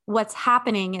what's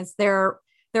happening is they're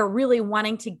really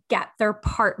wanting to get their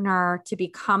partner to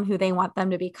become who they want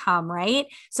them to become, right?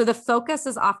 So the focus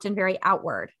is often very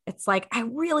outward. It's like, I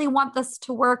really want this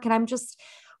to work. And I'm just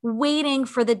waiting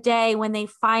for the day when they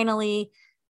finally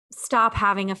stop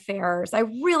having affairs. I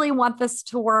really want this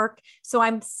to work. So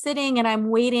I'm sitting and I'm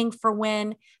waiting for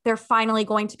when they're finally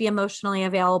going to be emotionally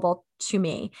available to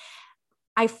me.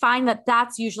 I find that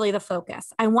that's usually the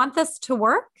focus. I want this to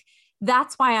work.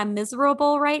 That's why I'm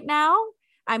miserable right now.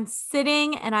 I'm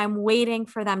sitting and I'm waiting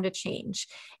for them to change.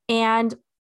 And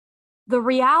the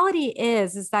reality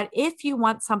is that if you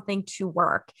want something to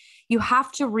work, you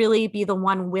have to really be the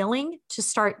one willing to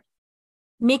start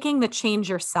making the change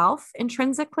yourself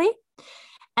intrinsically.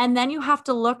 And then you have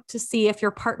to look to see if your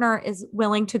partner is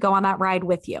willing to go on that ride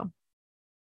with you.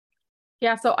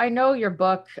 Yeah, so I know your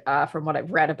book, from what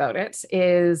I've read about it,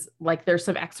 is like there's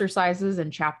some exercises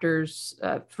and chapters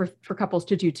for couples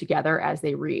to do together as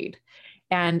they read.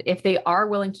 And if they are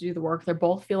willing to do the work, they're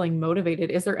both feeling motivated.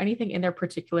 Is there anything in there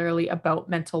particularly about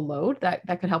mental load that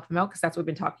could help them out? Because that's what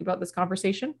we've been talking about this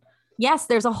conversation. Yes,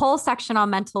 there's a whole section on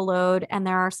mental load, and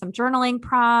there are some journaling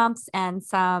prompts and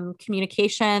some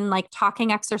communication, like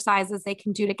talking exercises they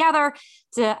can do together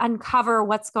to uncover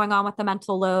what's going on with the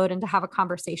mental load and to have a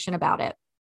conversation about it.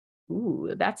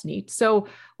 Ooh, that's neat. So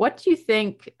what do you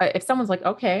think, if someone's like,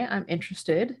 okay, I'm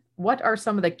interested, what are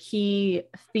some of the key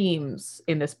themes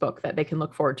in this book that they can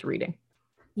look forward to reading?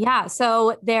 Yeah,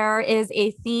 so there is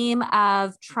a theme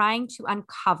of trying to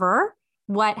uncover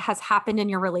what has happened in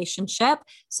your relationship.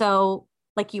 So,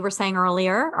 like you were saying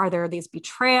earlier, are there these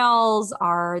betrayals?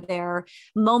 Are there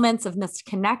moments of missed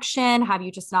connection? Have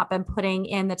you just not been putting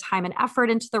in the time and effort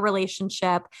into the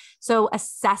relationship? So,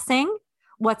 assessing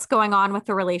what's going on with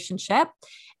the relationship.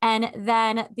 And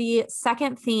then the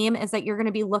second theme is that you're going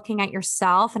to be looking at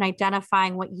yourself and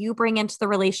identifying what you bring into the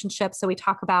relationship. So we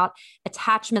talk about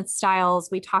attachment styles.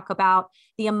 We talk about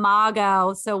the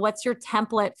imago. So what's your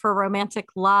template for romantic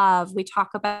love? We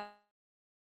talk about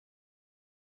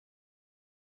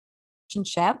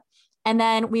relationship. And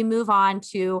then we move on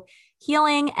to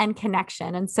healing and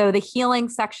connection. And so the healing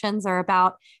sections are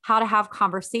about how to have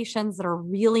conversations that are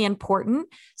really important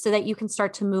so that you can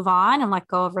start to move on and let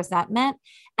go of resentment.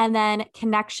 And then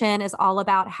connection is all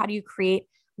about how do you create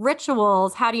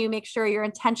rituals? How do you make sure you're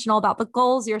intentional about the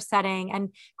goals you're setting and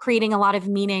creating a lot of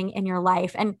meaning in your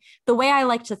life? And the way I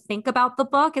like to think about the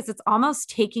book is it's almost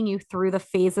taking you through the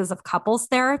phases of couples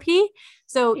therapy.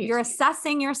 So you're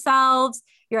assessing yourselves,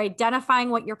 you're identifying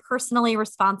what you're personally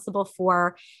responsible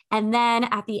for. And then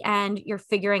at the end, you're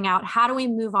figuring out how do we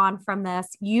move on from this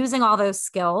using all those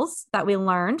skills that we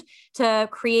learned to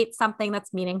create something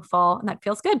that's meaningful and that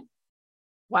feels good.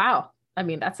 Wow. I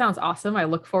mean, that sounds awesome. I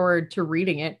look forward to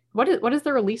reading it. What is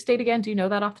the release date again? Do you know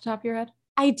that off the top of your head?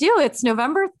 I do. It's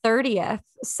November 30th.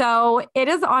 So it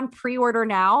is on pre-order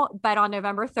now, but on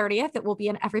November 30th, it will be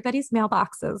in everybody's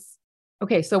mailboxes.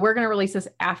 Okay, so we're going to release this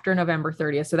after November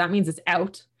 30th. So that means it's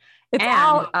out. It's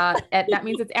out. That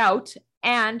means it's out.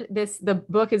 And the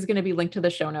book is going to be linked to the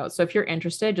show notes. So if you're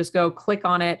interested, just go click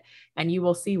on it and you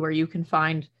will see where you can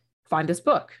find this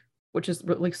book, which is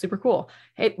really super cool.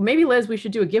 Hey, maybe Liz, we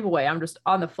should do a giveaway. I'm just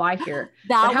on the fly here.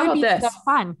 That would be so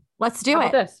fun. Let's do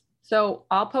it. This? So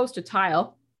I'll post a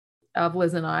tile of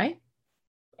Liz and I.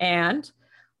 And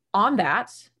on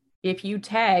that, if you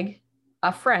tag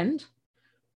a friend,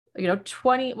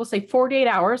 we'll say 48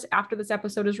 hours after this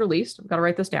episode is released. I've got to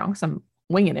write this down because I'm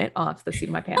winging it off the seat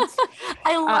of my pants.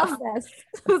 I love this.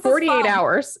 48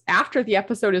 hours after the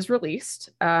episode is released,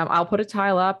 I'll put a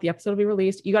tile up. The episode will be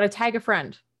released. You got to tag a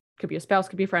friend. Could be a spouse,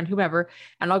 could be a friend, whomever.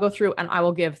 And I'll go through and I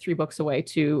will give 3 books away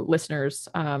to listeners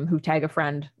who tag a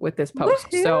friend with this post.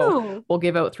 Woohoo! So we'll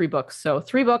give out 3 books. So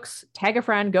 3 books, tag a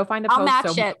friend, go find the I'll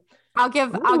post. Match it. I'll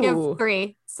give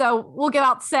 3. So we'll give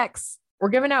out 6. We're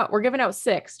giving out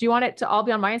 6. Do you want it to all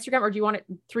be on my Instagram, or do you want it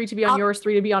 3 to be on yours,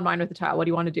 3 to be on mine with the tile? What do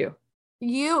you want to do?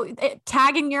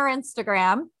 Tag your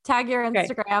Instagram,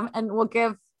 and we'll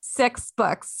give 6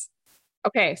 books.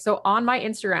 Okay. So on my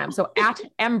Instagram, so at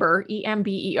Ember,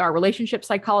 EMBER, Relationship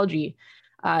Psychology,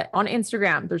 on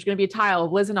Instagram, there's going to be a tile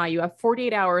of Liz and I. You have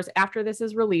 48 hours after this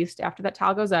is released, after that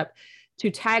tile goes up,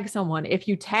 to tag someone. If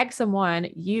you tag someone,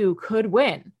 you could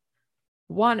win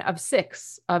one of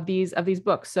 6 of these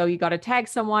books. So you got to tag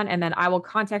someone, and then I will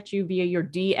contact you via your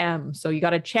DM. So you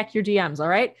got to check your DMs. All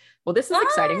right. Well, this is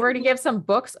exciting. We're going to give some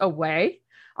books away.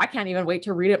 I can't even wait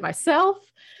to read it myself.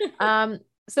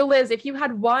 So Liz, if you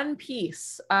had one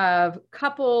piece of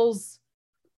couples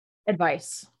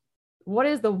advice, what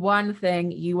is the one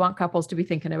thing you want couples to be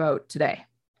thinking about today?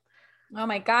 Oh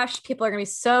my gosh, people are going to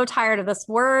be so tired of this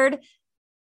word.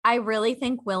 I really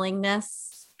think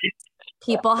willingness.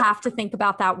 People have to think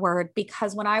about that word,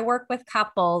 because when I work with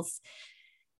couples,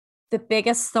 the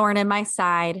biggest thorn in my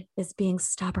side is being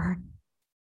stubborn.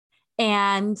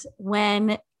 And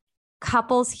when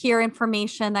couples hear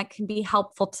information that can be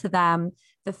helpful to them,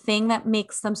 the thing that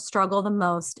makes them struggle the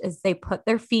most is they put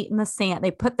their feet in the sand,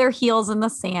 they put their heels in the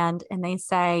sand, and they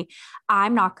say,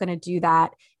 I'm not going to do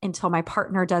that until my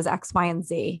partner does X, Y, and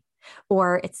Z,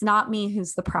 or it's not me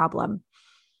who's the problem.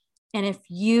 And if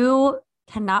you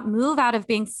cannot move out of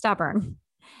being stubborn,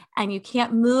 and you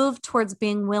can't move towards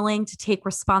being willing to take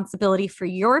responsibility for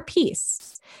your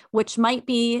piece, which might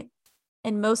be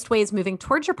in most ways moving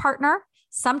towards your partner.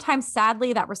 Sometimes,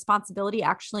 sadly, that responsibility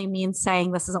actually means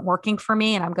saying, this isn't working for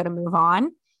me and I'm going to move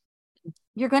on.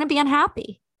 You're going to be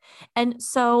unhappy. And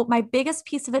so my biggest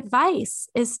piece of advice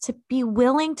is to be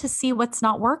willing to see what's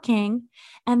not working,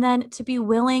 and then to be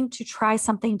willing to try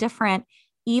something different,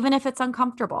 even if it's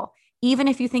uncomfortable, even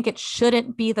if you think it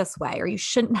shouldn't be this way or you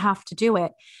shouldn't have to do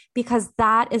it, because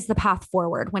that is the path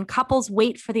forward. When couples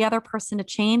wait for the other person to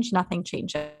change, nothing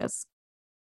changes.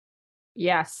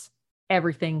 Yes.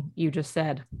 Everything you just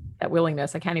said, that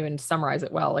willingness, I can't even summarize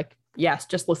it well. Like, yes,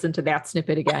 just listen to that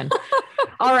snippet again.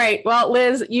 All right. Well,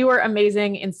 Liz, you were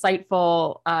amazing,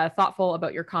 insightful, thoughtful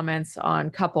about your comments on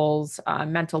couples,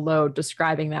 mental load,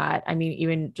 describing that. I mean,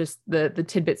 even just the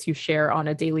tidbits you share on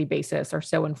a daily basis are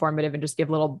so informative, and just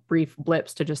give little brief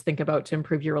blips to just think about to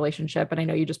improve your relationship. And I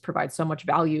know you just provide so much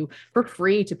value for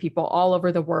free to people all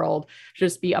over the world,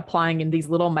 just be applying in these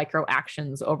little micro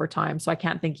actions over time. So I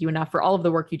can't thank you enough for all of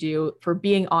the work you do, for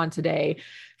being on today,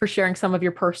 for sharing some of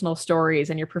your personal stories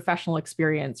and your professional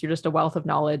experience. You're just a wealth of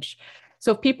knowledge.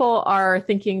 So if people are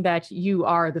thinking that you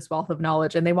are this wealth of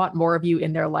knowledge and they want more of you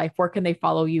in their life, where can they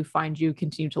follow you, find you,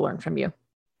 continue to learn from you?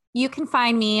 You can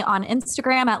find me on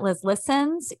Instagram at Liz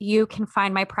Listens. You can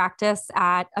find my practice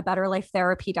at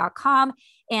abetterlifetherapy.com.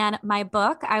 And my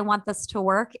book, I Want This to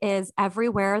Work, is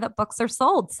everywhere that books are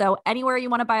sold. So anywhere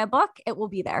you want to buy a book, it will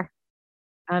be there.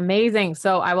 Amazing.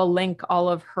 So I will link all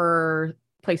of her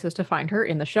places to find her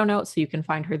in the show notes, so you can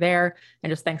find her there.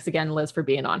 And just thanks again, Liz, for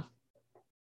being on.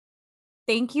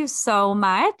 Thank you so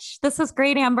much. This was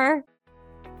great, Amber.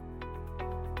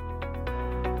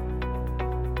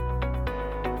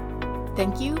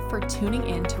 Thank you for tuning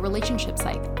in to Relationship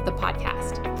Psych, the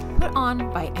podcast, put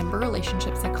on by Ember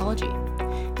Relationship Psychology.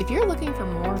 If you're looking for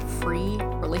more free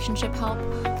relationship help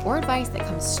or advice that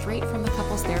comes straight from the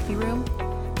couples therapy room,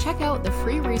 check out the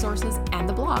free resources and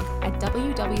the blog at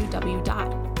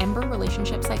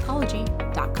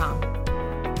www.emberrelationshippsychology.com.